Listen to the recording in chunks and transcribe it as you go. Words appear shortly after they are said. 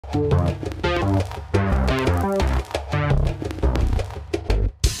Beep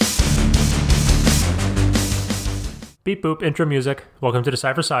boop, intro music. Welcome to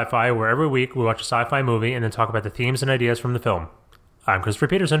decipherSciFi, where every week we watch a sci-fi movie and then talk about the themes and ideas from the film. I'm Christopher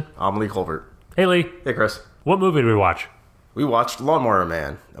Peterson. I'm Lee Colbert. Hey Lee. Hey Chris. What movie did we watch? We watched Lawnmower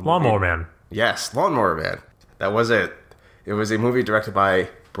Man. Lawnmower Man. Yes, Lawnmower Man. That was it. It was a movie directed by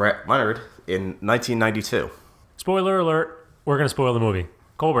Brett Leonard in 1992. Spoiler alert, we're going to spoil the movie.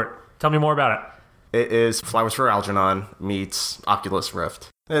 Colbert, tell me more about it. It is Flowers for Algernon meets Oculus Rift.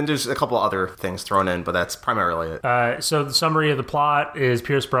 And there's a couple other things thrown in, but that's primarily it. So the summary of the plot is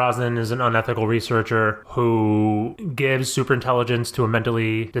Pierce Brosnan is an unethical researcher who gives superintelligence to a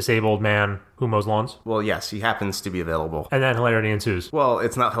mentally disabled man who mows lawns. Well, yes, he happens to be available. And then hilarity ensues. Well,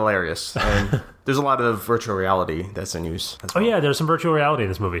 it's not hilarious. And there's a lot of virtual reality that's in use as well. Oh yeah, there's some virtual reality in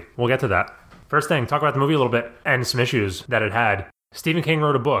this movie. We'll get to that. First thing, talk about the movie a little bit and some issues that it had. Stephen King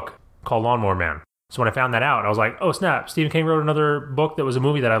wrote a book called Lawnmower Man. So when I found that out, I was like, oh snap, Stephen King wrote another book that was a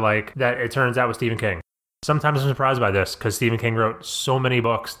movie that I like that it turns out was Stephen King. Sometimes I'm surprised by this because Stephen King wrote so many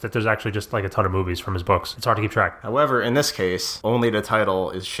books that there's actually just like a ton of movies from his books. It's hard to keep track. However, in this case, only the title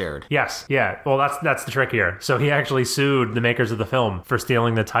is shared. Yes, yeah. Well, that's the trick here. So he actually sued the makers of the film for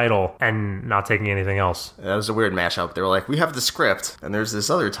stealing the title and not taking anything else. That was a weird mashup. They were like, we have the script and there's this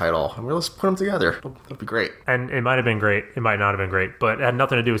other title and let's put them together. That'd be great. And it might have been great. It might not have been great, but it had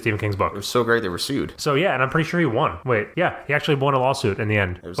nothing to do with Stephen King's book. It was so great they were sued. So yeah, and I'm pretty sure he won. Wait, yeah, he actually won a lawsuit in the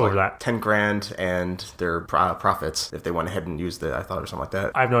end It was over like that. 10 grand and their profits if they went ahead and used it, I thought, or something like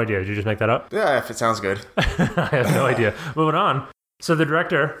that. I have no idea. Did you just make that up? Yeah, if it sounds good. I have no idea. Moving on. So the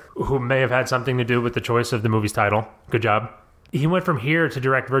director, who may have had something to do with the choice of the movie's title, good job, he went from here to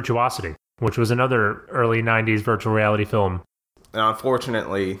direct Virtuosity, which was another early 90s virtual reality film. And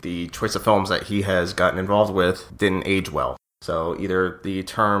unfortunately, the choice of films that he has gotten involved with didn't age well. So either the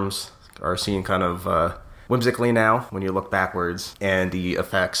terms are seen kind of whimsically now when you look backwards, and the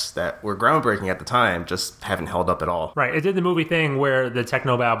effects that were groundbreaking at the time just haven't held up at all. Right. It did the movie thing where the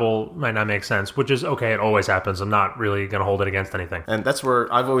technobabble might not make sense, which is okay. It always happens. I'm not really going to hold it against anything. And that's where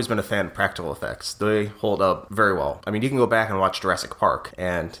I've always been a fan of practical effects. They hold up very well. I mean, you can go back and watch Jurassic Park,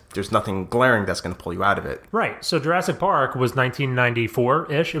 and there's nothing glaring that's going to pull you out of it. Right. So Jurassic Park was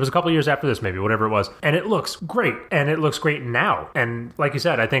 1994-ish. It was a couple years after this, maybe, whatever it was. And it looks great. And it looks great now. And like you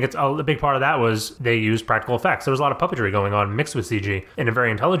said, I think it's a big part of that was they used practical effects. There was a lot of puppetry going on mixed with CG in a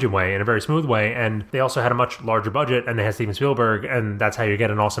very intelligent way, in a very smooth way, and they also had a much larger budget, and they had Steven Spielberg, and that's how you get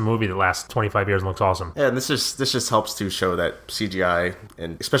an awesome movie that lasts 25 years and looks awesome. Yeah, and this just helps to show that CGI,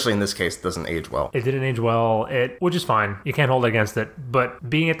 and especially in this case, doesn't age well. It didn't age well, which is fine. You can't hold it against it, but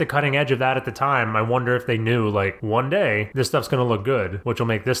being at the cutting edge of that at the time, I wonder if they knew, like, one day, this stuff's going to look good, which will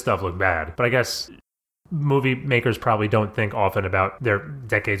make this stuff look bad. But I guess movie makers probably don't think often about their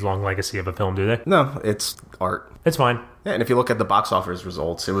decades-long legacy of a film, do they? No, it's art. It's fine. Yeah, and if you look at the box office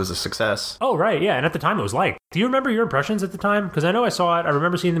results, it was a success. Oh, right, yeah, and at the time it was liked. Do you remember your impressions at the time? Because I know I saw it, I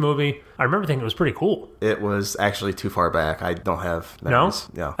remember seeing the movie, I remember thinking it was pretty cool. It was actually too far back. I don't have memories.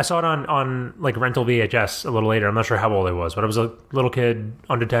 No? Yeah. I saw it on like rental VHS a little later. I'm not sure how old I was, but I was a little kid,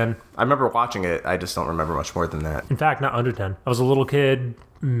 under 10. I remember watching it, I just don't remember much more than that. In fact, not under 10. I was a little kid,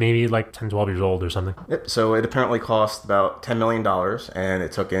 maybe like 10, 12 years old or something. Yep, so it apparently cost about $10 million, and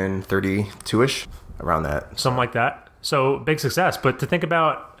it took in 32-ish, around that. Something like that. So, big success. But to think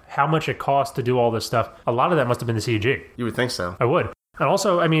about how much it cost to do all this stuff, a lot of that must have been the CG. You would think so. I would. And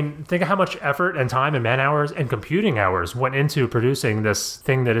also, I mean, think of how much effort and time and man hours and computing hours went into producing this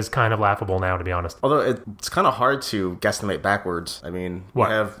thing that is kind of laughable now, to be honest. Although it's kind of hard to guesstimate backwards. I mean, we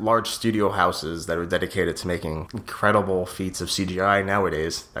have large studio houses that are dedicated to making incredible feats of CGI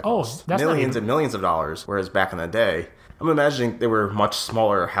nowadays. That cost millions and millions of dollars, whereas back in the day, I'm imagining they were much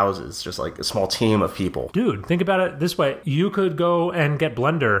smaller houses, just like a small team of people. Dude, think about it this way. You could go and get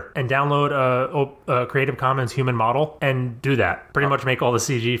Blender and download a Creative Commons human model and do that. Pretty much make all the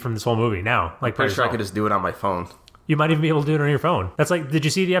CG from this whole movie now. Like, pretty sure I could just do it on my phone. You might even be able to do it on your phone. That's like, did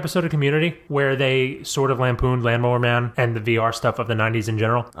you see the episode of Community where they sort of lampooned Lawnmower Man and the VR stuff of the 90s in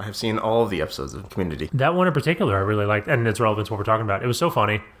general? I have seen all of the episodes of Community. That one in particular I really liked, and it's relevant to what we're talking about. It was so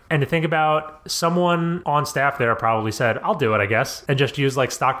funny. And to think about, someone on staff there probably said, I'll do it, I guess, and just use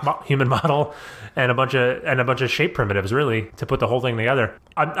like stock human model and a bunch of shape primitives, really, to put the whole thing together.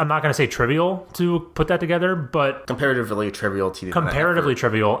 I'm not going to say trivial to put that together, but comparatively trivial to comparatively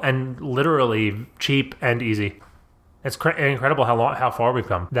trivial and literally cheap and easy. It's incredible how far we've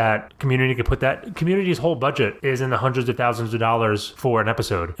come. That Community could put that. Community's whole budget is in the hundreds of thousands of dollars for an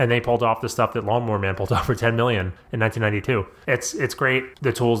episode, and they pulled off the stuff that Lawnmower Man pulled off for $10 million in 1992. It's great,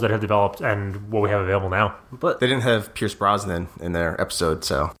 the tools that have developed and what we have available now. But they didn't have Pierce Brosnan in their episode,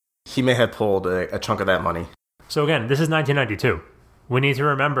 so He may have pulled a chunk of that money. So again, this is 1992. We need to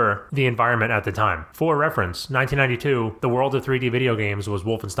remember the environment at the time. For reference, 1992, the world of 3D video games was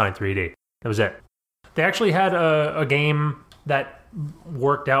Wolfenstein 3D. That was it. They actually had a game that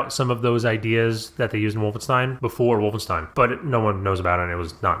worked out some of those ideas that they used in Wolfenstein before Wolfenstein, but no one knows about it and it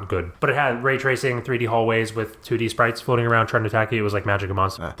was not good. But it had ray tracing, 3D hallways with 2D sprites floating around trying to attack you. It was like Magic and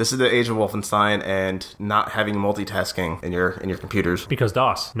Monster. This is the age of Wolfenstein and not having multitasking in your computers. Because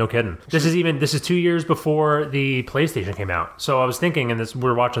DOS, no kidding. This is 2 years before the PlayStation came out. So I was thinking, and we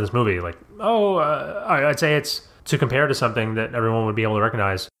were watching this movie, like, I'd say it's to compare to something that everyone would be able to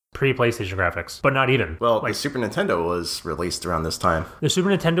recognize. Pre-PlayStation graphics, but not even. Well, the Super Nintendo was released around this time. The Super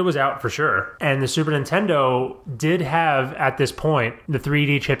Nintendo was out for sure, and the Super Nintendo did have, at this point, the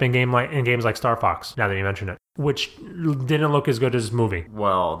 3D chip in games like Star Fox, now that you mention it, which didn't look as good as this movie.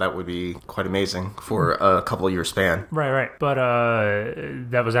 Well, that would be quite amazing for a couple of year span. Right. But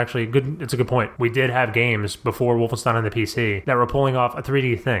that was actually good. It's a good point. We did have games before Wolfenstein on the PC that were pulling off a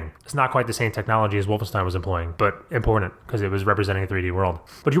 3D thing. It's not quite the same technology as Wolfenstein was employing, but important because it was representing a 3D world.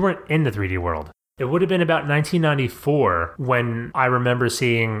 But you weren't in the 3D world. It would have been about 1994 when I remember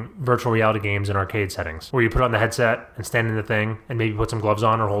seeing virtual reality games in arcade settings, where you put on the headset and stand in the thing and maybe put some gloves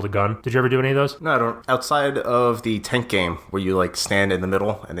on or hold a gun. Did you ever do any of those? No, I don't. Outside of the tank game, where you like stand in the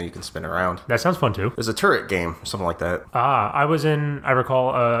middle and then you can spin around. That sounds fun too. There's a turret game, something like that. I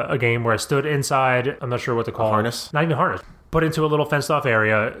recall a game where I stood inside, I'm not sure what to call it. Harness? Not even harness. Put into a little fenced off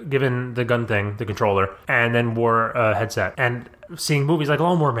area, given the gun thing, the controller, and then wore a headset. And seeing movies like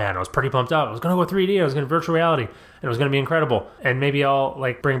Lawnmower Man, I was pretty pumped up. I was going to go 3D, I was going to virtual reality, and it was going to be incredible. And maybe I'll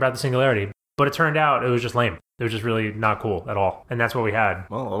like bring back the singularity. But it turned out it was just lame. It was just really not cool at all. And that's what we had.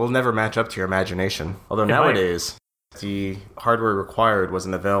 Well, it will never match up to your imagination. Although nowadays, the hardware required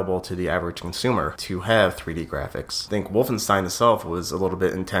wasn't available to the average consumer to have 3D graphics. I think Wolfenstein itself was a little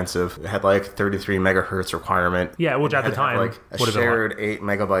bit intensive. It had like 33 megahertz requirement. Yeah, which at the time like a shared 8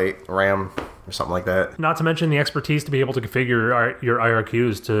 megabyte RAM or something like that. Not to mention the expertise to be able to configure your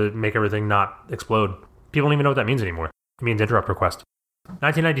IRQs to make everything not explode. People don't even know what that means anymore. It means interrupt request.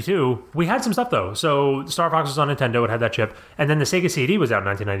 1992, we had some stuff though. So Star Fox was on Nintendo, it had that chip, and then the Sega CD was out in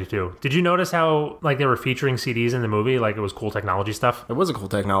 1992. Did you notice how like they were featuring CDs in the movie, like it was cool technology stuff? It was a cool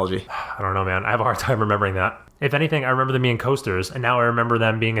technology. I don't know, man. I have a hard time remembering that. If anything, I remember them being coasters, and now I remember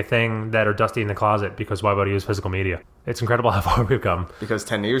them being a thing that are dusty in the closet because why would I use physical media? It's incredible how far we've come. Because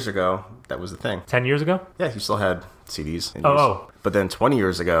 10 years ago, that was the thing. 10 years ago? Yeah, you still had CDs. Oh. But then 20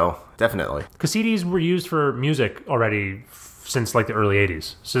 years ago, definitely. Because CDs were used for music already since like the early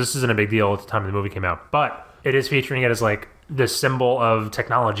 80s. So this isn't a big deal at the time the movie came out. But it is featuring it as like this symbol of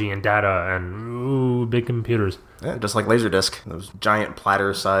technology and data and big computers. Yeah, just like Laserdisc. Those giant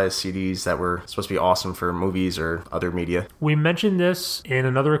platter-sized CDs that were supposed to be awesome for movies or other media. We mentioned this in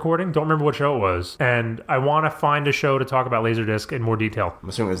another recording. Don't remember what show it was. And I want to find a show to talk about Laserdisc in more detail. I'm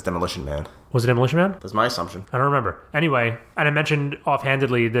assuming it was Demolition Man. Was it Demolition Man? That's my assumption. I don't remember. Anyway, and I mentioned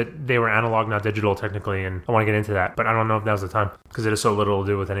offhandedly that they were analog, not digital, technically, and I want to get into that. But I don't know if now's the time because it has so little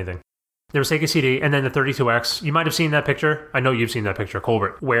to do with anything. There was Sega CD, and then the 32X. You might have seen that picture. I know you've seen that picture,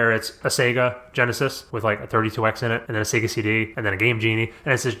 Colbert, where it's a Sega Genesis with like a 32X in it, and then a Sega CD, and then a Game Genie,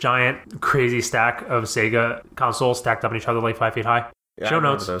 and it's this giant, crazy stack of Sega consoles stacked up on each other like 5 feet high. Yeah, Show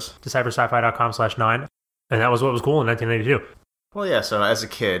notes, decipherSciFi.com/9. And that was what was cool in 1992. Well, yeah, so as a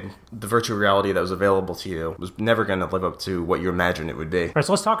kid, the virtual reality that was available to you was never going to live up to what you imagined it would be. All right,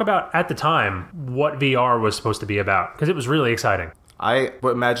 so let's talk about, at the time, what VR was supposed to be about, because it was really exciting. I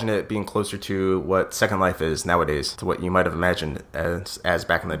would imagine it being closer to what Second Life is nowadays, to what you might have imagined as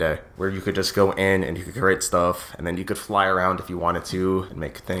back in the day, where you could just go in and you could create stuff, and then you could fly around if you wanted to and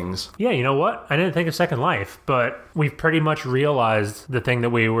make things. Yeah, you know what? I didn't think of Second Life, but we've pretty much realized the thing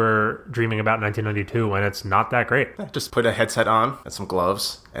that we were dreaming about in 1992, and it's not that great. Yeah, just put a headset on and some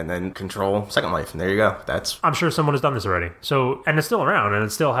gloves, and then control Second Life, and there you go. I'm sure someone has done this already. So, and it's still around, and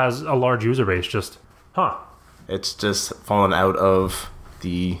it still has a large user base, It's just fallen out of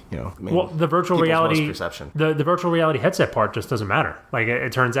the, the virtual reality perception. The virtual reality headset part just doesn't matter. Like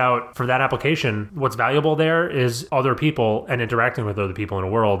it turns out for that application, what's valuable there is other people and interacting with other people in a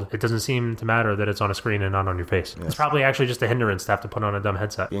world. It doesn't seem to matter that it's on a screen and not on your face. Yes. It's probably actually just a hindrance to have to put on a dumb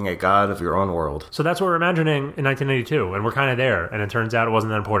headset. Being a god of your own world. So that's what we're imagining in 1982, and we're kind of there. And it turns out it wasn't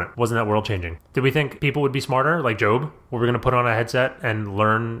that important. It wasn't that world changing. Did we think people would be smarter, like Job? Were we going to put on a headset and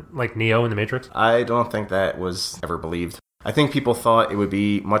learn like Neo in the Matrix? I don't think that was ever believed. I think people thought it would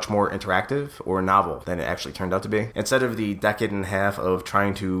be much more interactive or novel than it actually turned out to be. Instead of the decade and a half of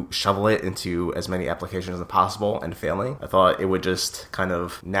trying to shovel it into as many applications as possible and failing, I thought it would just kind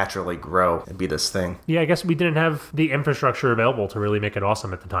of naturally grow and be this thing. Yeah, I guess we didn't have the infrastructure available to really make it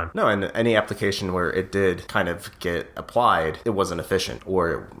awesome at the time. No, and any application where it did kind of get applied, it wasn't efficient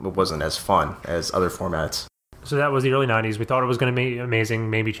or it wasn't as fun as other formats. So that was the early 90s. We thought it was going to be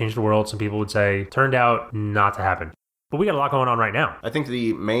amazing, maybe change the world. Some people would say, turned out not to happen. But we got a lot going on right now. I think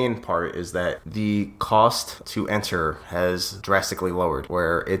the main part is that the cost to enter has drastically lowered,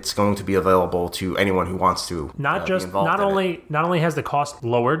 where it's going to be available to anyone who wants to not only has the cost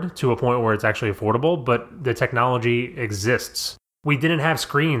lowered to a point where it's actually affordable, but the technology exists. We didn't have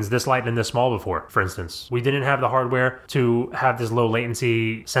screens this light and this small before, for instance. We didn't have the hardware to have this low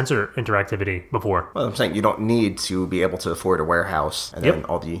latency sensor interactivity before. Well, I'm saying you don't need to be able to afford a warehouse and then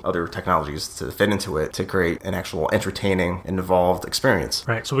all the other technologies to fit into it to create an actual entertaining and involved experience.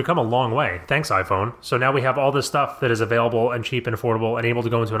 Right. So we've come a long way. Thanks, iPhone. So now we have all this stuff that is available and cheap and affordable and able to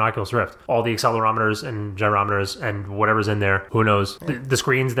go into an Oculus Rift. All the accelerometers and gyrometers and whatever's in there. Who knows? Yeah. The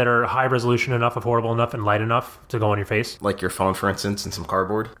screens that are high resolution enough, affordable enough, and light enough to go on your face. Like your phone, for instance, and some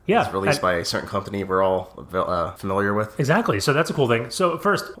cardboard. Yeah. It's released by a certain company we're all familiar with. Exactly. So that's a cool thing. So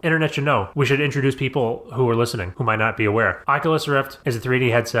first, internet should know. We should introduce people who are listening who might not be aware. Oculus Rift is a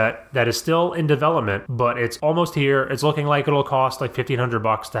 3D headset that is still in development, but it's almost here. It's looking like it'll cost like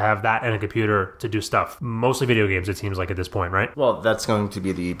 $1,500 to have that and a computer to do stuff. Mostly video games, it seems like at this point, right? Well, that's going to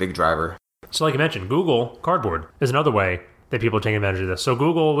be the big driver. So like you mentioned, Google Cardboard is another way that people are taking advantage of this. So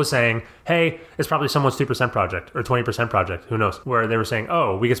Google was saying, hey, it's probably someone's 2% project or 20% project, who knows, where they were saying,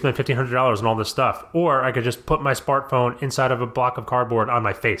 oh, we could spend $1,500 on all this stuff, or I could just put my smartphone inside of a block of cardboard on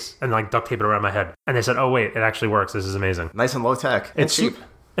my face and like duct tape it around my head. And they said, oh wait, it actually works. This is amazing. Nice and low tech. It's cheap.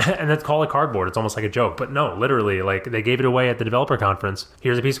 And that's call it cardboard. It's almost like a joke. But no, literally, like they gave it away at the developer conference.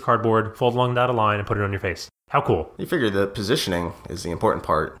 Here's a piece of cardboard, fold along that line and put it on your face. How cool. You figure the positioning is the important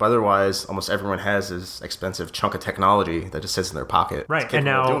part. But otherwise, almost everyone has this expensive chunk of technology that just sits in their pocket. Right. And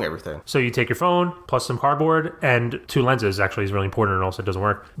now, doing everything. So you take your phone plus some cardboard and 2 lenses actually is really important and also it doesn't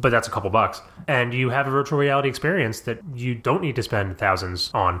work. But that's a couple bucks. And you have a virtual reality experience that you don't need to spend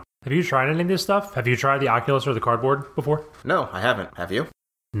thousands on. Have you tried any of this stuff? Have you tried the Oculus or the cardboard before? No, I haven't. Have you?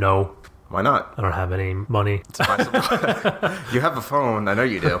 No. Why not? I don't have any money. You have a phone. I know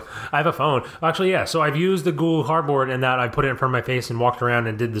you do. I have a phone. Actually, yeah. So I've used the Google Cardboard in that I put it in front of my face and walked around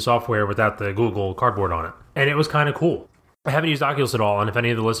and did the software without the Google Cardboard on it. And it was kind of cool. I haven't used Oculus at all, and if any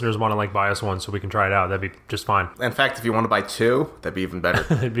of the listeners want to like buy us one so we can try it out, that'd be just fine. In fact, if you want to buy 2, that'd be even better.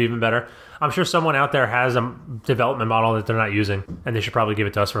 It'd be even better. I'm sure someone out there has a development model that they're not using, and they should probably give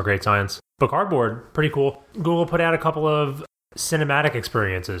it to us for great science. But Cardboard, pretty cool. Google put out a couple of cinematic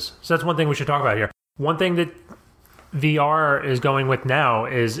experiences. So that's one thing we should talk about here. One thing that VR is going with now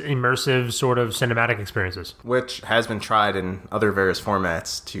is immersive sort of cinematic experiences. Which has been tried in other various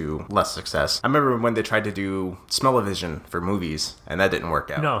formats to less success. I remember when they tried to do smell-o-vision for movies, and that didn't work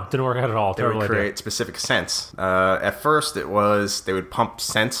out. No, didn't work out at all. They would create specific scents. At first, it was they would pump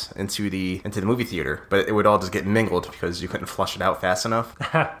scent into the movie theater, but it would all just get mingled because you couldn't flush it out fast enough.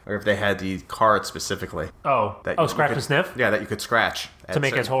 Or if they had the card specifically. Scratch and sniff? Yeah, that you could scratch. To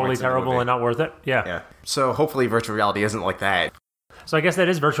make it totally terrible and not worth it? Yeah. So hopefully virtual reality isn't like that. So I guess that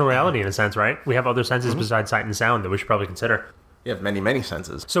is virtual reality in a sense, right? We have other senses besides sight and sound that we should probably consider. You have many, many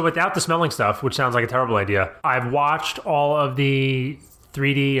senses. So without the smelling stuff, which sounds like a terrible idea, I've watched all of the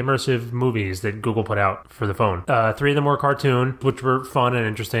 3D immersive movies that Google put out for the phone. 3 of them were cartoon, which were fun and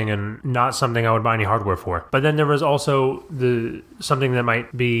interesting and not something I would buy any hardware for. But then there was also something that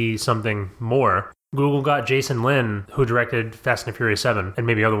might be something more. Google got Jason Lin, who directed Fast and Furious 7, and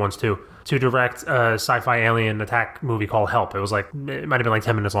maybe other ones too, to direct a sci-fi alien attack movie called Help. It might have been like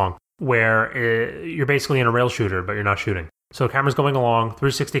 10 minutes long, where you're basically in a rail shooter, but you're not shooting. So the camera's going along,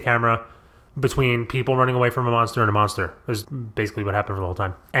 360 camera, between people running away from a monster and a monster. It was basically what happened for the whole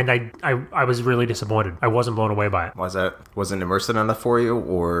time. And I was really disappointed. I wasn't blown away by it. Wasn't immersive enough for you,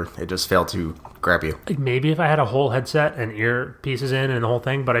 or it just failed to grab you? Maybe if I had a whole headset and earpieces in and the whole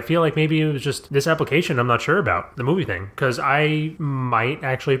thing, but I feel like maybe it was just this application I'm not sure about, the movie thing, because I might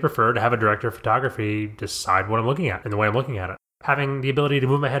actually prefer to have a director of photography decide what I'm looking at and the way I'm looking at it. Having the ability to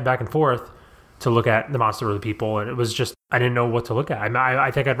move my head back and forth to look at the monster or the people, and it was just, I didn't know what to look at.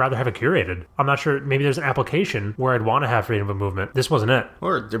 I think I'd rather have it curated. I'm not sure, maybe there's an application where I'd want to have freedom of movement. This wasn't it.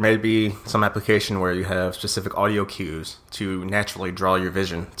 Or there may be some application where you have specific audio cues to naturally draw your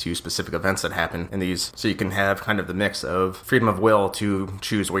vision to specific events that happen in these, so you can have kind of the mix of freedom of will to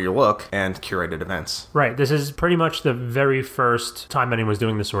choose where you look and curated events. Right, this is pretty much the very first time anyone was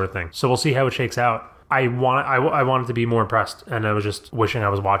doing this sort of thing. So we'll see how it shakes out. I wanted to be more impressed, and I was just wishing I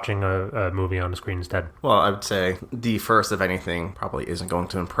was watching a movie on the screen instead. Well, I would say the first of anything probably isn't going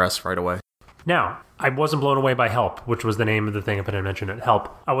to impress right away. Now, I wasn't blown away by Help, which was the name of the thing if I didn't mention it.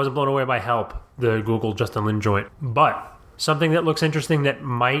 Help. I wasn't blown away by Help, the Google Justin Lin joint. But something that looks interesting that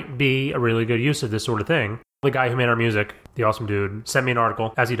might be a really good use of this sort of thing. The guy who made our music, the awesome dude, sent me an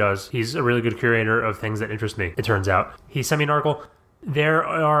article, as he does. He's a really good curator of things that interest me, it turns out. He sent me an article. There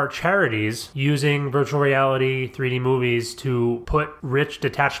are charities using virtual reality 3D movies to put rich,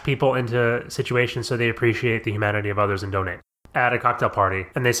 detached people into situations so they appreciate the humanity of others and donate. At a cocktail party,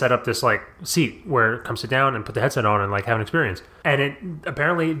 and they set up this like seat where come sit down and put the headset on and like have an experience. And it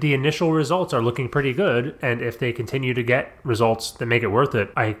apparently the initial results are looking pretty good, and if they continue to get results that make it worth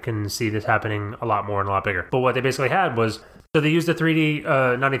it, I can see this happening a lot more and a lot bigger. But what they basically had was, so they used a 3D,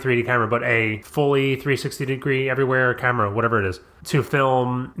 not a 3D camera, but a fully 360 degree everywhere camera, whatever it is, to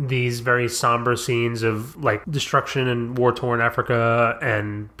film these very somber scenes of like destruction in war-torn Africa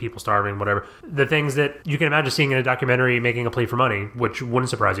and people starving, whatever. The things that you can imagine seeing in a documentary making a plea for money, which wouldn't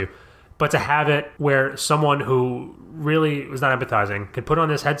surprise you. But to have it where someone who really was not empathizing could put on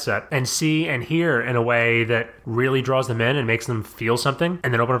this headset and see and hear in a way that really draws them in and makes them feel something,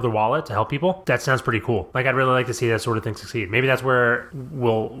 and then open up their wallet to help people, that sounds pretty cool. Like, I'd really like to see that sort of thing succeed. Maybe that's where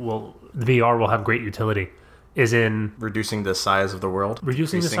VR will have great utility, is in reducing the size of the world.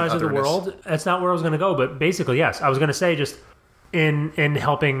 Reducing the size of the world. That's not where I was going to go, but basically, yes. I was going to say just in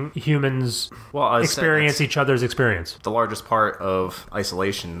helping humans experience each other's experience. The largest part of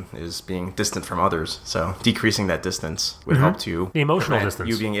isolation is being distant from others. So decreasing that distance would help to the emotional distance.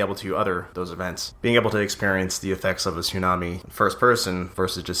 You being able to other those events. Being able to experience the effects of a tsunami first person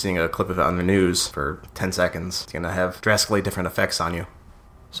versus just seeing a clip of it on the news for 10 seconds. It's going to have drastically different effects on you.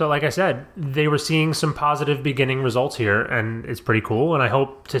 So like I said, they were seeing some positive beginning results here, and it's pretty cool, and I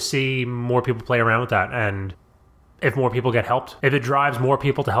hope to see more people play around with that. And if more people get helped, if it drives more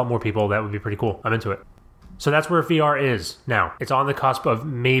people to help more people, that would be pretty cool. I'm into it. So that's where VR is now. It's on the cusp of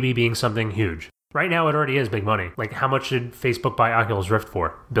maybe being something huge. Right now, it already is big money. Like, how much did Facebook buy Oculus Rift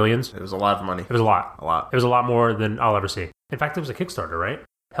for? Billions? It was a lot of money. It was a lot. A lot. It was a lot more than I'll ever see. In fact, it was a Kickstarter, right?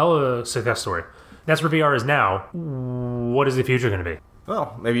 Hell of a success story. That's where VR is now. What is the future going to be?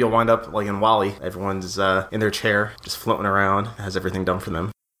 Well, maybe you'll wind up like in WALL-E. Everyone's in their chair, just floating around, has everything done for them.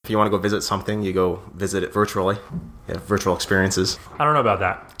 If you want to go visit something, you go visit it virtually. You have virtual experiences. I don't know about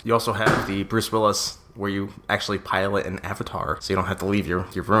that. You also have the Bruce Willis, where you actually pilot an avatar, so you don't have to leave your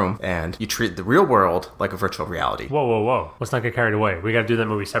room, and you treat the real world like a virtual reality. Whoa. Let's not get carried away. We got to do that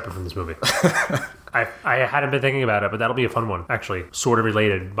movie separate from this movie. I hadn't been thinking about it, but that'll be a fun one, actually. Sort of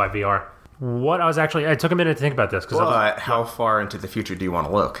related by VR. I took a minute to think about this. How far into the future do you want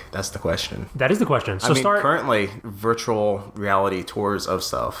to look? That's the question. That is the question. So currently, virtual reality tours of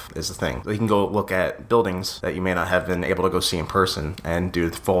stuff is the thing. You can go look at buildings that you may not have been able to go see in person and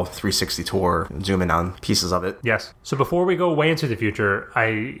do the full 360 tour, zoom in on pieces of it. Yes. So before we go way into the future,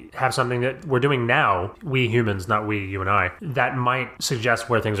 I have something that we're doing now, we humans, not we, you and I, that might suggest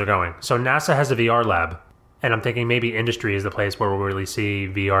where things are going. So NASA has a VR lab. And I'm thinking maybe industry is the place where we'll really see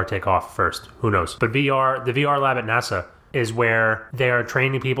VR take off first. Who knows? But the VR lab at NASA is where they are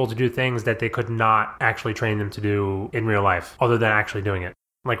training people to do things that they could not actually train them to do in real life, other than actually doing it.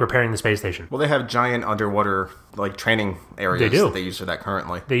 Like repairing the space station. Well, they have giant underwater training areas. They do. That they use for that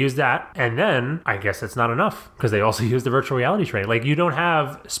currently. They use that, and then I guess that's not enough because they also use the virtual reality training. Like, you don't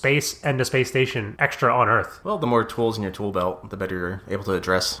have space and a space station extra on Earth. Well, the more tools in your tool belt, the better you're able to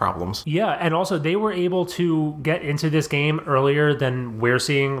address problems. Yeah, and also they were able to get into this game earlier than we're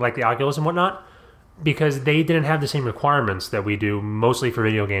seeing, like the Oculus and whatnot, because they didn't have the same requirements that we do, mostly for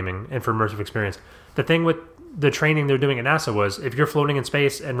video gaming and for immersive experience. The thing with the training they're doing at NASA was, if you're floating in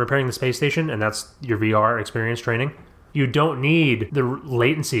space and repairing the space station, and that's your VR experience training, you don't need the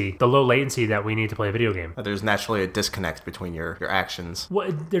low latency that we need to play a video game. There's naturally a disconnect between your actions.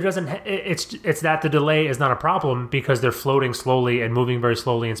 Well, there doesn't. It's that the delay is not a problem because they're floating slowly and moving very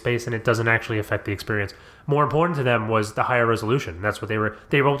slowly in space, and it doesn't actually affect the experience. More important to them was the higher resolution. That's what they were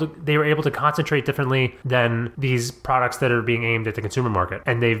able to concentrate differently than these products that are being aimed at the consumer market.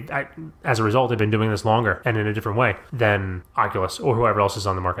 And as a result, they've been doing this longer and in a different way than Oculus or whoever else is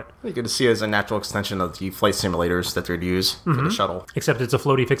on the market. You get to see it as a natural extension of the flight simulators that they're use for the shuttle. Except it's a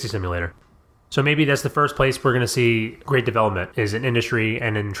floaty fixie simulator. So maybe that's the first place we're going to see great development, is in industry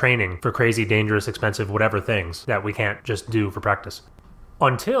and in training for crazy, dangerous, expensive, whatever things that we can't just do for practice.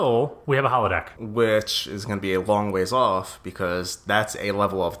 Until we have a holodeck. Which is going to be a long ways off, because that's a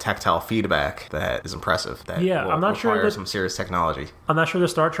level of tactile feedback that is impressive. That I'm not sure require some serious technology. I'm not sure the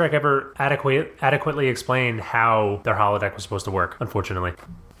Star Trek ever adequately explained how their holodeck was supposed to work, unfortunately.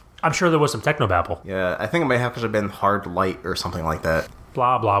 I'm sure there was some technobabble. Yeah, I think it might have been hard light or something like that.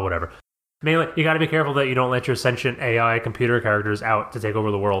 Blah, blah, whatever. Mainly, you got to be careful that you don't let your sentient AI computer characters out to take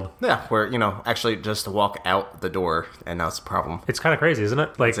over the world. Yeah, where, actually just to walk out the door, and now it's a problem. It's kind of crazy, isn't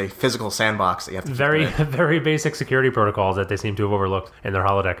it? Like, it's a physical sandbox that you have to very basic security protocols that they seem to have overlooked in their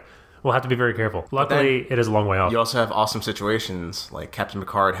holodeck. We'll have to be very careful. Luckily, it is a long way off. You also have awesome situations like Captain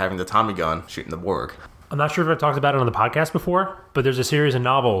Picard having the Tommy gun shooting the Borg. I'm not sure if I've talked about it on the podcast before, but there's a series of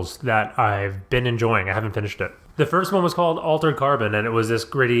novels that I've been enjoying. I haven't finished it. The first one was called Altered Carbon, and it was this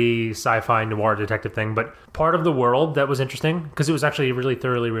gritty sci-fi noir detective thing, but part of the world that was interesting, because it was actually a really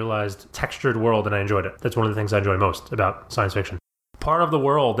thoroughly realized textured world, and I enjoyed it. That's one of the things I enjoy most about science fiction. Part of the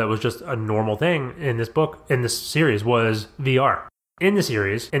world that was just a normal thing in this book, in this series, was VR. In the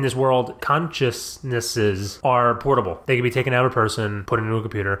series, in this world, consciousnesses are portable. They can be taken out of a person, put into a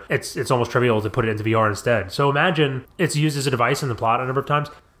computer. It's almost trivial to put it into VR instead. So imagine it's used as a device in the plot a number of times.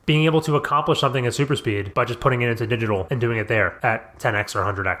 Being able to accomplish something at super speed by just putting it into digital and doing it there at 10x or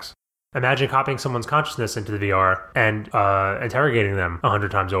 100x. Imagine copying someone's consciousness into the VR and interrogating them 100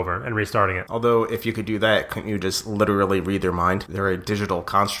 times over and restarting it. Although, if you could do that, couldn't you just literally read their mind? They're a digital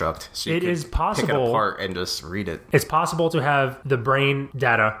construct. So you it is possible. Pick it apart and just read it. It's possible to have the brain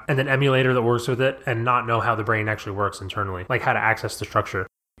data and an emulator that works with it and not know how the brain actually works internally, like how to access the structure.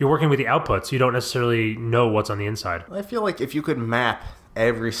 You're working with the outputs. You don't necessarily know what's on the inside. I feel like if you could map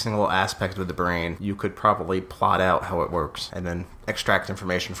every single aspect of the brain, you could probably plot out how it works and then extract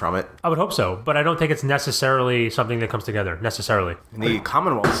information from it. I would hope so, but I don't think it's necessarily something that comes together, necessarily. In the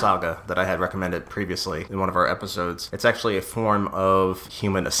Commonwealth Saga that I had recommended previously in one of our episodes, it's actually a form of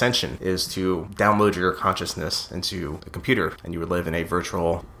human ascension, is to download your consciousness into a computer, and you would live in a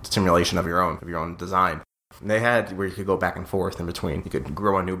virtual simulation of your own design. And they had where you could go back and forth in between. You could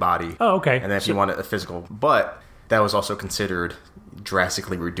grow a new body. Oh, okay. And then if you wanted a physical, but that was also considered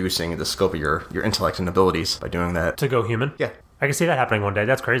drastically reducing the scope of your intellect and abilities by doing that. To go human? Yeah. I can see that happening one day.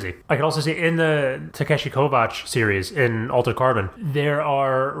 That's crazy. I can also see in the Takeshi Kovacs series in Altered Carbon, there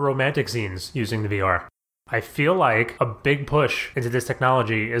are romantic scenes using the VR. I feel like a big push into this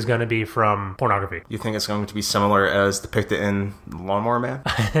technology is going to be from pornography. You think it's going to be similar as depicted in Lawnmower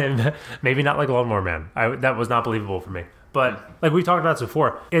Man? Maybe not like Lawnmower Man. That was not believable for me. But like we talked about this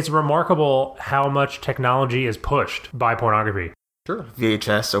before, it's remarkable how much technology is pushed by pornography. Sure.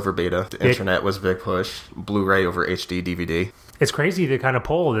 VHS over beta. The internet was a big push. Blu-ray over HD DVD. It's crazy the kind of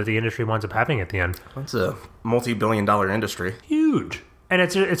pull that the industry winds up having at the end. It's a multi-billion-dollar industry. Huge. And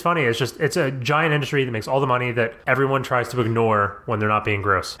it's funny. It's a giant industry that makes all the money that everyone tries to ignore when they're not being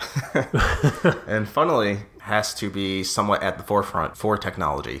gross. And funnily, has to be somewhat at the forefront for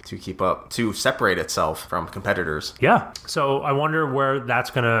technology to keep up, to separate itself from competitors. Yeah. So I wonder where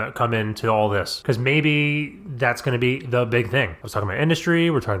that's going to come into all this, because maybe that's going to be the big thing. I was talking about industry,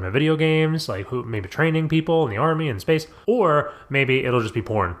 we're talking about video games, like who maybe training people in the army and space, or maybe it'll just be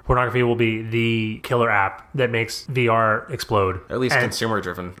porn. Pornography will be the killer app that makes VR explode. At least consumer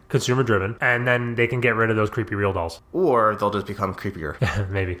driven. Consumer driven. And then they can get rid of those creepy real dolls. Or they'll just become creepier.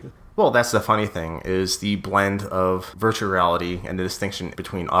 Maybe. Well, that's the funny thing, is the blend of virtual reality and the distinction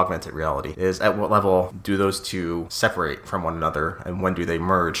between augmented reality is at what level do those two separate from one another and when do they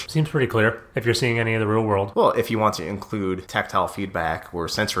merge? Seems pretty clear if you're seeing any of the real world. Well, if you want to include tactile feedback or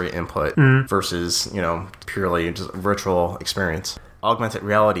sensory input versus, purely just virtual experience. Augmented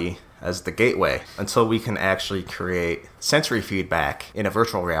reality as the gateway until we can actually create sensory feedback in a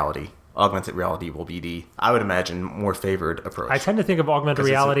virtual reality. Augmented reality will be the, I would imagine, more favored approach. I tend to think of augmented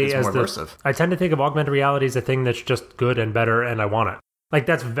reality as I tend to think of augmented reality as a thing that's just good and better, and I want it. Like,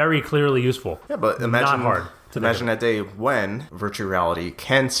 that's very clearly useful. Yeah, but imagine a day when virtual reality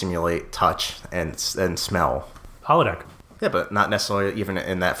can simulate touch and smell. Holodeck. Yeah, but not necessarily even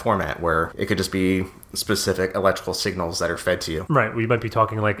in that format where it could just be specific electrical signals that are fed to you. Right, we might be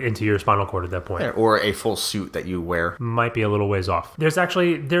talking like into your spinal cord at that point. Yeah, or a full suit that you wear. Might be a little ways off. There's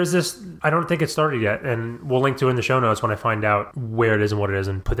this, I don't think it's started yet, and we'll link to it in the show notes when I find out where it is and what it is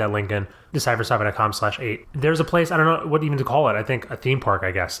and put that link in, decipherSciFi.com/8. There's a place, I don't know what even to call it, I think a theme park,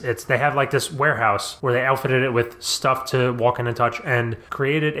 I guess. They have like this warehouse where they outfitted it with stuff to walk in and touch and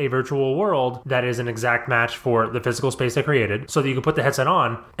created a virtual world that is an exact match for the physical space they created, so that you can put the headset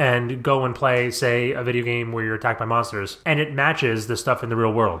on and go and play, say, a video game where you're attacked by monsters, and it matches the stuff in the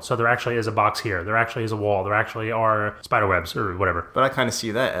real world. So there actually is a box here, there actually is a wall, there actually are spider webs or whatever. But I kind of see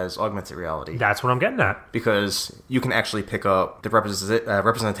that as augmented reality. That's what I'm getting at. Because you can actually pick up the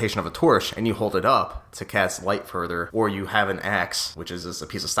representation of a torch and you hold it up to cast light further, or you have an axe, which is just a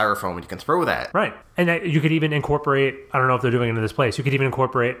piece of styrofoam, and you can throw that. Right. And you could even incorporate, I don't know if they're doing it in this place, you could even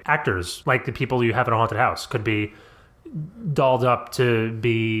incorporate actors, like the people you have in a haunted house. Could be dolled up to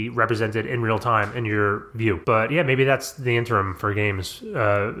be represented in real time in your view. But yeah, maybe that's the interim for games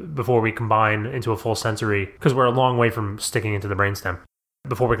before we combine into a full sensory, because we're a long way from sticking into the brainstem.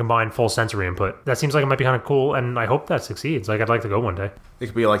 Before we combine full sensory input. That seems like it might be kind of cool, and I hope that succeeds. Like, I'd like to go one day. It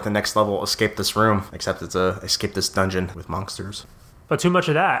could be like the next level, escape this room, except it's a escape this dungeon with monsters. But too much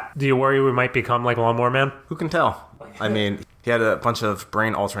of that. Do you worry we might become like Lawnmower Man? Who can tell? I mean, he had a bunch of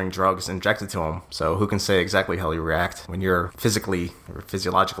brain-altering drugs injected to him, so who can say exactly how you react when you're physically or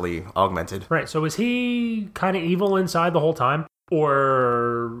physiologically augmented? Right, so is he kind of evil inside the whole time?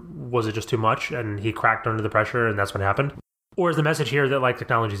 Or was it just too much, and he cracked under the pressure, and that's what happened? Or is the message here that, like,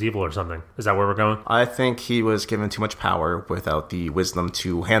 technology is evil or something? Is that where we're going? I think he was given too much power without the wisdom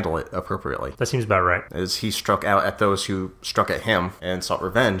to handle it appropriately. That seems about right. As he struck out at those who struck at him and sought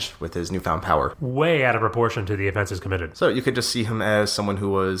revenge with his newfound power. Way out of proportion to the offenses committed. So you could just see him as someone who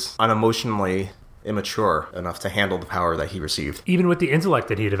was unemotionally immature enough to handle the power that he received. Even with the intellect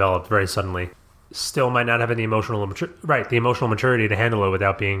that he developed very suddenly. Still might not have the emotional maturity to handle it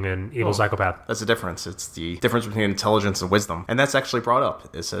without being an evil psychopath. That's the difference. It's the difference between intelligence and wisdom. And that's actually brought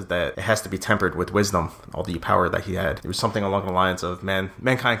up. It says that it has to be tempered with wisdom, all the power that he had. It was something along the lines of,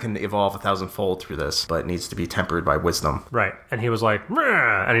 mankind can evolve 1,000-fold through this, but it needs to be tempered by wisdom. Right. And he was like,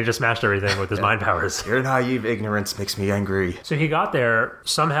 "Mrr," and he just smashed everything with his mind powers. Your naive ignorance makes me angry. So he got there.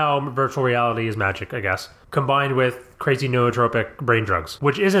 Somehow virtual reality is magic, I guess. Combined with crazy nootropic brain drugs,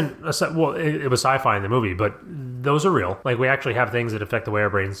 which isn't, it was sci-fi in the movie, but those are real. Like, we actually have things that affect the way our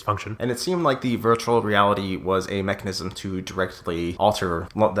brains function. And it seemed like the virtual reality was a mechanism to directly alter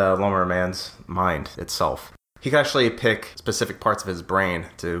the Lawnmower Man's mind itself. He could actually pick specific parts of his brain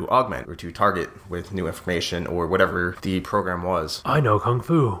to augment or to target with new information or whatever the program was. I know Kung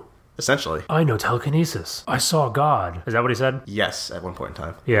Fu. Essentially. I know telekinesis. I saw God. Is that what he said? Yes, at one point in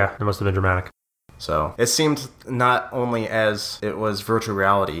time. Yeah, it must have been dramatic. So it seemed not only as it was virtual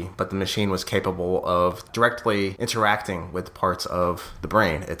reality, but the machine was capable of directly interacting with parts of the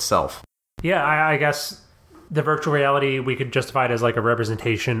brain itself. Yeah, I guess the virtual reality, we could justify it as like a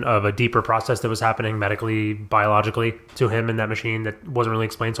representation of a deeper process that was happening medically, biologically to him in that machine that wasn't really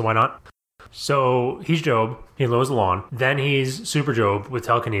explained, so why not? So he's Job, he mows the lawn. Then he's Super Job with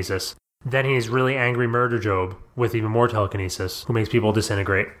telekinesis. Then he's really angry murder Job with even more telekinesis, who makes people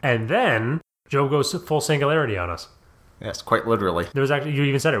disintegrate. And then Job goes full singularity on us. Yes, quite literally. There was actually, you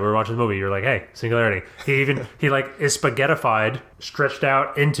even said it, we were watching the movie, you're like, hey, singularity. He like is spaghettified, stretched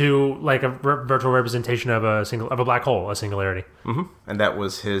out into like a virtual representation of a black hole, a singularity. Mm-hmm. And that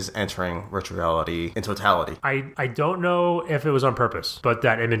was his entering virtual reality in totality. I don't know if it was on purpose, but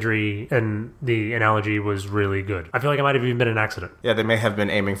that imagery and the analogy was really good. I feel like it might have even been an accident. Yeah, they may have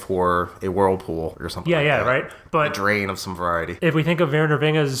been aiming for a whirlpool or something like that. Yeah, right? But a drain of some variety. If we think of Werner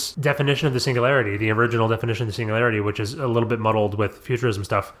Vinge's definition of the singularity, the original definition of the singularity, which is a little bit muddled with futurism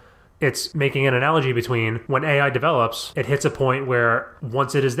stuff, it's making an analogy between when AI develops, it hits a point where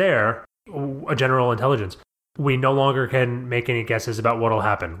once it is there, a general intelligence, we no longer can make any guesses about what will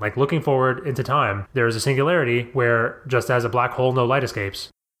happen. Like looking forward into time, there is a singularity where just as a black hole, no light escapes,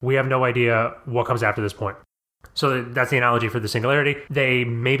 we have no idea what comes after this point. So that's the analogy for the singularity. They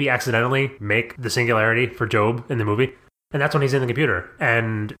maybe accidentally make the singularity for Job in the movie, and that's when he's in the computer.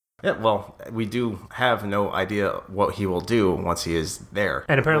 And yeah, well, we do have no idea what he will do once he is there.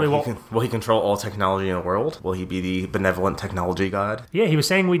 And apparently, will he control all technology in the world? Will he be the benevolent technology god? Yeah, he was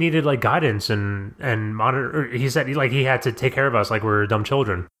saying we needed like guidance and monitor. He said like he had to take care of us like we're dumb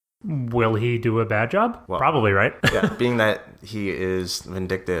children. Will he do a bad job? Well, probably, right? Yeah, being that he is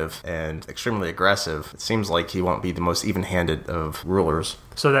vindictive and extremely aggressive, it seems like he won't be the most even-handed of rulers.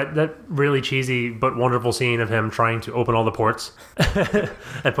 So that really cheesy but wonderful scene of him trying to open all the ports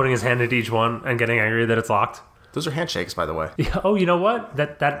and putting his hand into each one and getting angry that it's locked. Those are handshakes, by the way. Yeah, oh, you know what?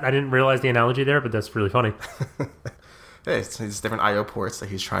 That I didn't realize the analogy there, but that's really funny. Hey, it's different I/O ports that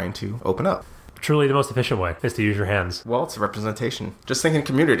he's trying to open up. Truly the most efficient way is to use your hands. Well, it's a representation. Just think in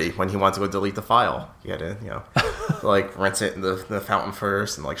Community when he wants to go delete the file. You had to, like rinse it in the fountain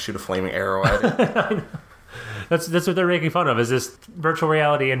first and like shoot a flaming arrow at it. I know. That's what they're making fun of, is this virtual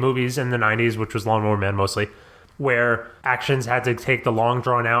reality in movies in the 90s, which was Lawnmower Man mostly, where actions had to take the long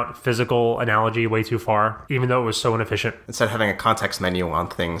drawn-out physical analogy way too far, even though it was so inefficient. Instead of having a context menu on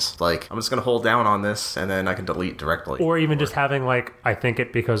things, like, I'm just going to hold down on this, and then I can delete directly. Or even just having, like, I think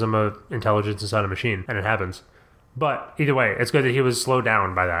it because I'm an intelligence inside a machine, and it happens. But either way, it's good that he was slowed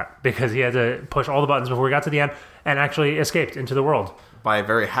down by that, because he had to push all the buttons before he got to the end, and actually escaped into the world. By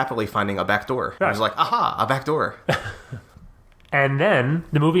very happily finding a back door. Right. He was like, aha, a back door. And then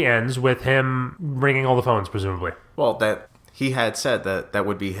the movie ends with him ringing all the phones, presumably. Well, that He had said that that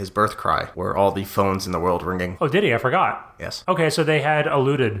would be his birth cry, were all the phones in the world ringing. Oh, did he? I forgot. Yes. Okay, so they had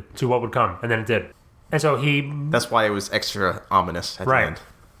alluded to what would come, and then it did. And so That's why it was extra ominous at the end.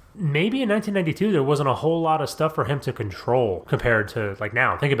 Maybe in 1992 there wasn't a whole lot of stuff for him to control compared to like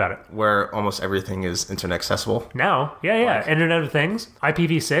now. Think about it. Where almost everything is internet accessible. Now, yeah. Internet of Things,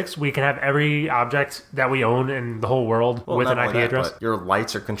 IPv6, we can have every object that we own in the whole world with an IP address. But your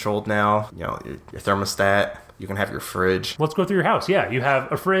lights are controlled now, your thermostat, you can have your fridge. Let's go through your house. Yeah, you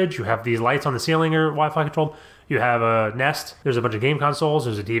have a fridge, you have these lights on the ceiling are Wi-Fi controlled. You have a Nest. There's a bunch of game consoles.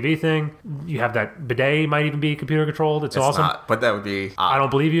 There's a TV thing. You have that bidet, might even be computer controlled. It's awesome. Not, but that would be odd. I don't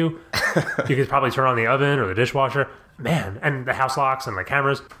believe you. You could probably turn on the oven or the dishwasher. Man, and the house locks and the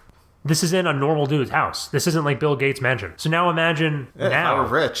cameras. This isn't a normal dude's house. This isn't like Bill Gates' mansion. So now imagine now. If I were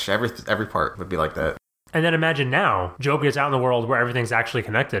rich, every part would be like that. And then imagine now, Job gets out in the world where everything's actually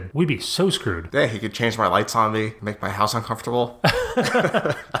connected. We'd be so screwed. Yeah, he could change my lights on me, make my house uncomfortable.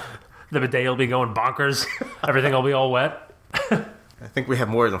 The bidet will be going bonkers. Everything will be all wet. I think we have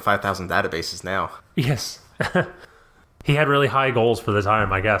more than 5,000 databases now. Yes. He had really high goals for the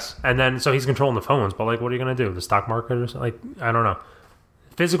time, I guess. And then, so he's controlling the phones, but like, what are you going to do? The stock market or something? Like, I don't know.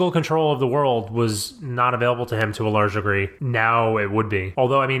 Physical control of the world was not available to him to a large degree. Now it would be.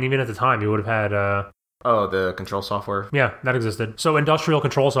 Although, I mean, even at the time, he would have had... the control software? Yeah, that existed. So industrial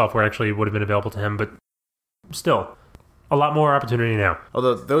control software actually would have been available to him, but still... a lot more opportunity now.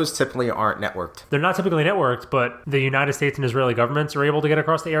 Although those typically aren't networked. They're not typically networked, but the United States and Israeli governments are able to get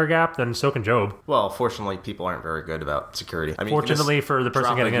across the air gap, then so can Job. Well, fortunately, people aren't very good about security. I mean, fortunately for the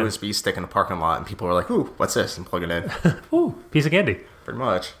person getting in. Drop a USB stick in a parking lot and people are like, ooh, what's this? And plug it in. Ooh, piece of candy. Pretty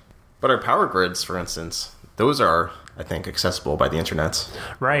much. But our power grids, for instance, those are, I think, accessible by the internet.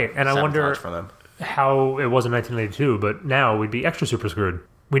 Right, and I wonder how it was in 1982, but now we'd be extra super screwed.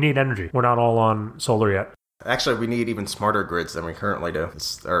 We need energy. We're not all on solar yet. Actually, we need even smarter grids than we currently do.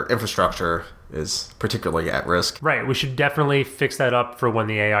 Our infrastructure is particularly at risk. Right. We should definitely fix that up for when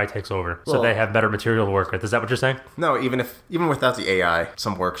the AI takes over, so they have better material to work with. Is that what you're saying? No, even without the AI,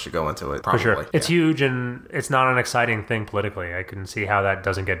 some work should go into it. Probably. For sure. It's huge, and it's not an exciting thing politically. I can see how that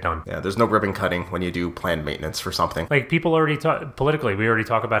doesn't get done. Yeah, there's no ribbon cutting when you do planned maintenance for something. Like, people already politically, we already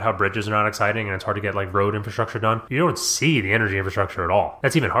talk about how bridges are not exciting, and it's hard to get, like, road infrastructure done. You don't see the energy infrastructure at all.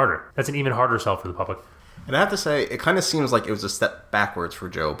 That's even harder. That's an even harder sell for the public. And I have to say, it kind of seems like it was a step backwards for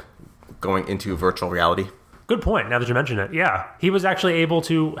Job going into virtual reality. Good point, now that you mention it. Yeah. He was actually able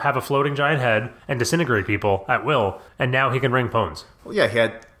to have a floating giant head and disintegrate people at will, and now he can ring phones. Well, yeah, he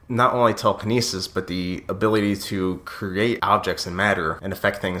had not only telekinesis, but the ability to create objects in matter and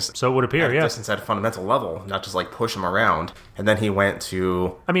affect things. So it would appear, at distance at a fundamental level, not just like push them around. And then he went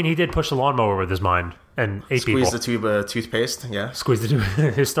to... I mean, he did push the lawnmower with his mind and ate people. Squeeze the tube of toothpaste, yeah. Squeeze the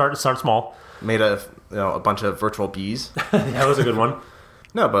tube. Start small. Made a bunch of virtual bees. That was a good one.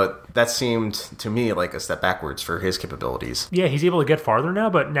 No, but that seemed to me like a step backwards for his capabilities. Yeah, he's able to get farther now,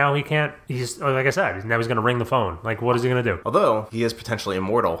 but now he can't. He's, like I said, now he's going to ring the phone. Like, what is he going to do? Although he is potentially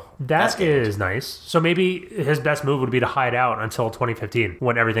immortal. That is nice. So maybe his best move would be to hide out until 2015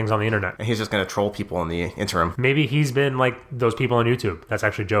 when everything's on the internet. And he's just going to troll people in the interim. Maybe he's been like those people on YouTube. That's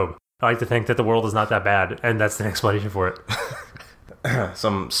actually Job. I like to think that the world is not that bad, and that's the explanation for it.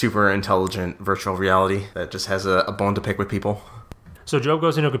 Some super intelligent virtual reality that just has a bone to pick with people. So Job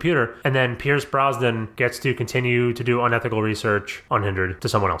goes into a computer, and then Pierce Brosnan gets to continue to do unethical research unhindered to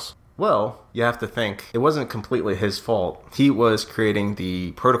someone else. Well, you have to think, it wasn't completely his fault. He was creating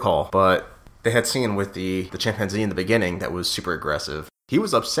the protocol, but they had seen with the chimpanzee in the beginning that was super aggressive. He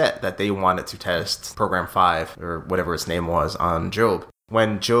was upset that they wanted to test Program 5, or whatever its name was, on Job.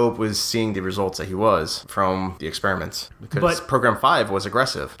 When Job was seeing the results that he was from the experiments. Because Program 5 was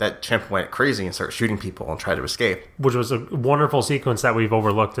aggressive. That chimp went crazy and started shooting people and tried to escape. Which was a wonderful sequence that we've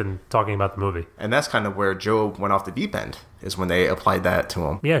overlooked in talking about the movie. And that's kind of where Job went off the deep end, is when they applied that to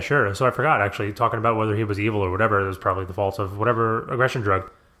him. Yeah, sure. So I forgot, actually, talking about whether he was evil or whatever. It was probably the fault of whatever aggression drug.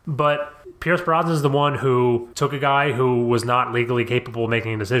 But Pierce Brosnan is the one who took a guy who was not legally capable of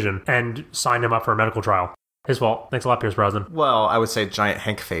making a decision and signed him up for a medical trial. His fault. Thanks a lot, Pierce Brosnan. Well, I would say giant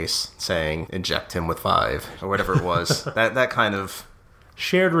Hank face saying, inject him with 5, or whatever it was. that kind of...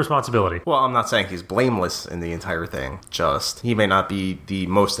 shared responsibility. Well, I'm not saying he's blameless in the entire thing. Just, he may not be the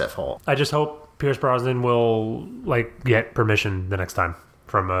most at fault. I just hope Pierce Brosnan will, get permission the next time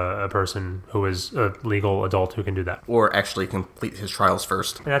from a person who is a legal adult who can do that. Or actually complete his trials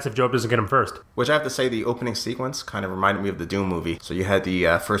first. And that's if Job doesn't get him first. Which I have to say, the opening sequence kind of reminded me of the Doom movie. So you had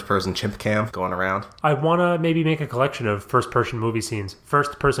the first-person chimp cam going around. I want to maybe make a collection of first-person movie scenes,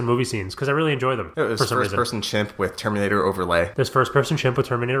 because I really enjoy them. It was first-person chimp with Terminator overlay. There's first-person chimp with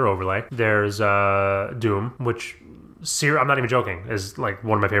Terminator overlay. There's Doom, which I'm not even joking, is like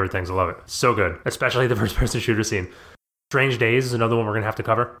one of my favorite things. I love it. So good. Especially the first person shooter scene. Strange Days is another one we're going to have to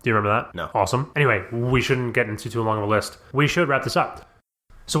cover. Do you remember that? No. Awesome. Anyway, we shouldn't get into too long of a list. We should wrap this up.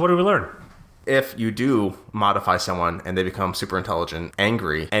 So what did we learn? If you do modify someone and they become super intelligent,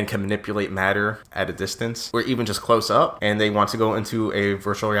 angry, and can manipulate matter at a distance, or even just close up, and they want to go into a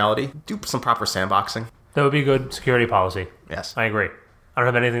virtual reality, do some proper sandboxing. That would be good security policy. Yes. I agree. I don't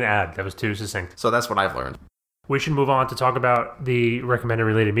have anything to add. That was too succinct. So that's what I've learned. We should move on to talk about the recommended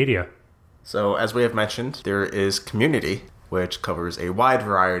related media. So as we have mentioned, there is Community, which covers a wide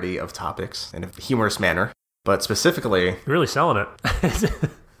variety of topics in a humorous manner. But specifically... You're really selling it.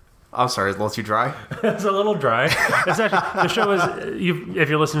 I'm sorry, it's a little too dry? It's a little dry. It's actually, the show is, if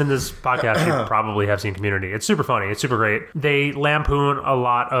you're listening to this podcast, you probably have seen Community. It's super funny. It's super great. They lampoon a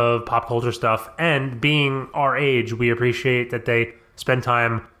lot of pop culture stuff. And being our age, we appreciate that they spend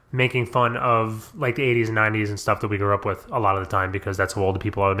time making fun of like the 80s and 90s and stuff that we grew up with a lot of the time, because that's how old the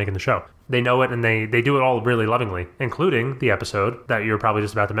people are making the show. They know it, and they do it all really lovingly, including the episode that you're probably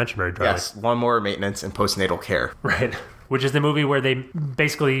just about to mention very dryly. Yes, Lawnmower Maintenance and Postnatal Care. Right. Which is the movie where they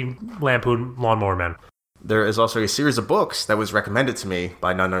basically lampoon Lawnmower Man. There is also a series of books that was recommended to me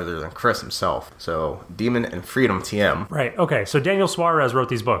by none other than Chris himself. So, Demon and Freedom TM. Right, okay. So Daniel Suarez wrote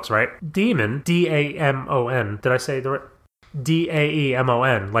these books, right? Demon, D-A-M-O-N. Did I say the right?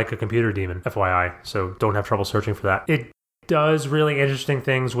 D-A-E-M-O-N, like a computer demon, FYI. So don't have trouble searching for that. It does really interesting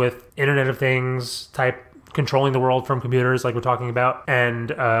things with Internet of Things type controlling the world from computers like we're talking about,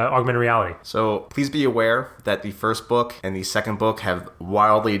 and augmented reality. So please be aware that the first book and the second book have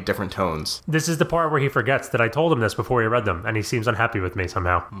wildly different tones. This is the part where he forgets that I told him this before he read them, and he seems unhappy with me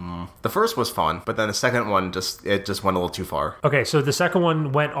somehow. The first was fun, but then the second one just went a little too far. Okay, so the second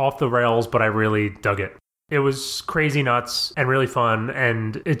one went off the rails, but I really dug it. It was crazy nuts and really fun,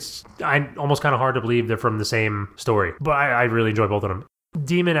 and it's almost kind of hard to believe they're from the same story. But I really enjoy both of them.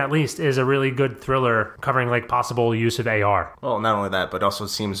 Demon, at least, is a really good thriller covering like possible use of AR. Well, not only that, but also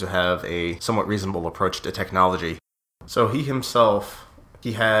seems to have a somewhat reasonable approach to technology. So he himself...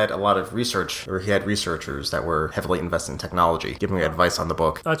 He had a lot of research, or he had researchers that were heavily invested in technology, giving me advice on the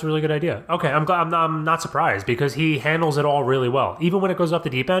book. That's a really good idea. Okay, I'm not surprised, because he handles it all really well. Even when it goes off the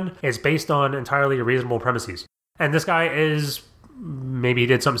deep end, it's based on entirely reasonable premises. And this guy is... Maybe he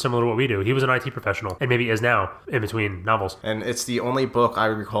did something similar to what we do. He was an IT professional, and maybe is now, in between novels. And it's the only book I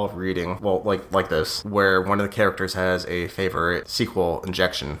recall reading, well, like this, where one of the characters has a favorite sequel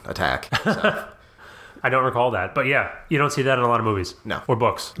injection attack. So. I don't recall that. But yeah, you don't see that in a lot of movies. No. Or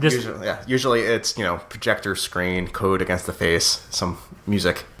books. Usually it's, projector screen, code against the face, some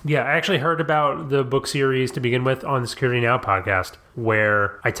music. Yeah, I actually heard about the book series to begin with on the Security Now podcast,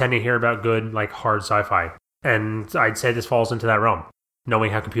 where I tend to hear about good, like, hard sci-fi. And I'd say this falls into that realm.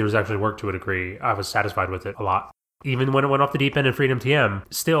 Knowing how computers actually work to a degree, I was satisfied with it a lot. Even when it went off the deep end in Freedom TM,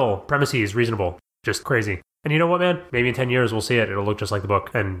 still, premises reasonable. Just crazy. And you know what, man? Maybe in 10 years we'll see it. It'll look just like the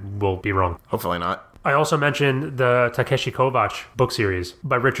book, and we'll be wrong. Hopefully not. I also mentioned the Takeshi Kovacs book series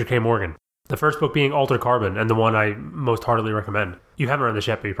by Richard K. Morgan. The first book being Altered Carbon, and the one I most heartily recommend. You haven't read this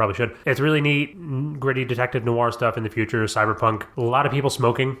yet, but you probably should. It's really neat, gritty detective noir stuff in the future, cyberpunk. A lot of people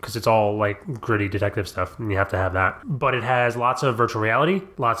smoking, because it's all like gritty detective stuff, and you have to have that. But it has lots of virtual reality,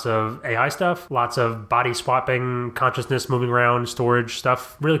 lots of AI stuff, lots of body swapping, consciousness moving around, storage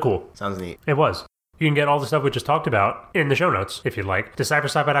stuff. Really cool. Sounds neat. It was. You can get all the stuff we just talked about in the show notes, if you'd like.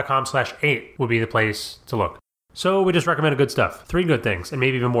 decipherSciFi.com/8 would be the place to look. So we just recommended good stuff. 3 good things, and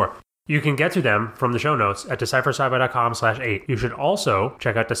maybe even more. You can get to them from the show notes at decipherscifi.com/8. You should also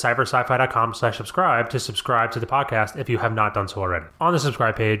check out decipherscifi.com/subscribe to subscribe to the podcast if you have not done so already. On the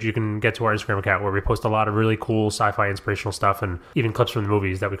subscribe page, you can get to our Instagram account where we post a lot of really cool sci-fi inspirational stuff and even clips from the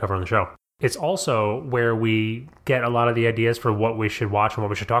movies that we cover on the show. It's also where we get a lot of the ideas for what we should watch and what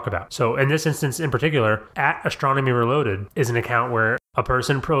we should talk about. So in this instance in particular, at Astronomy Reloaded is an account where a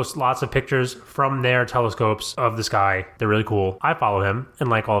person posts lots of pictures from their telescopes of the sky. They're really cool. I follow him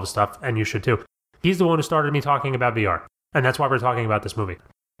and like all of his stuff, and you should too. He's the one who started me talking about VR, and that's why we're talking about this movie.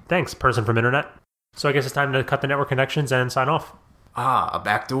 Thanks, person from internet. So I guess it's time to cut the network connections and sign off. A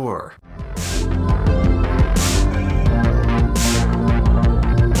back door.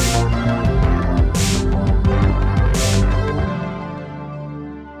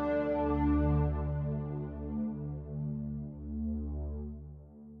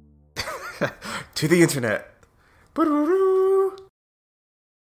 To the internet.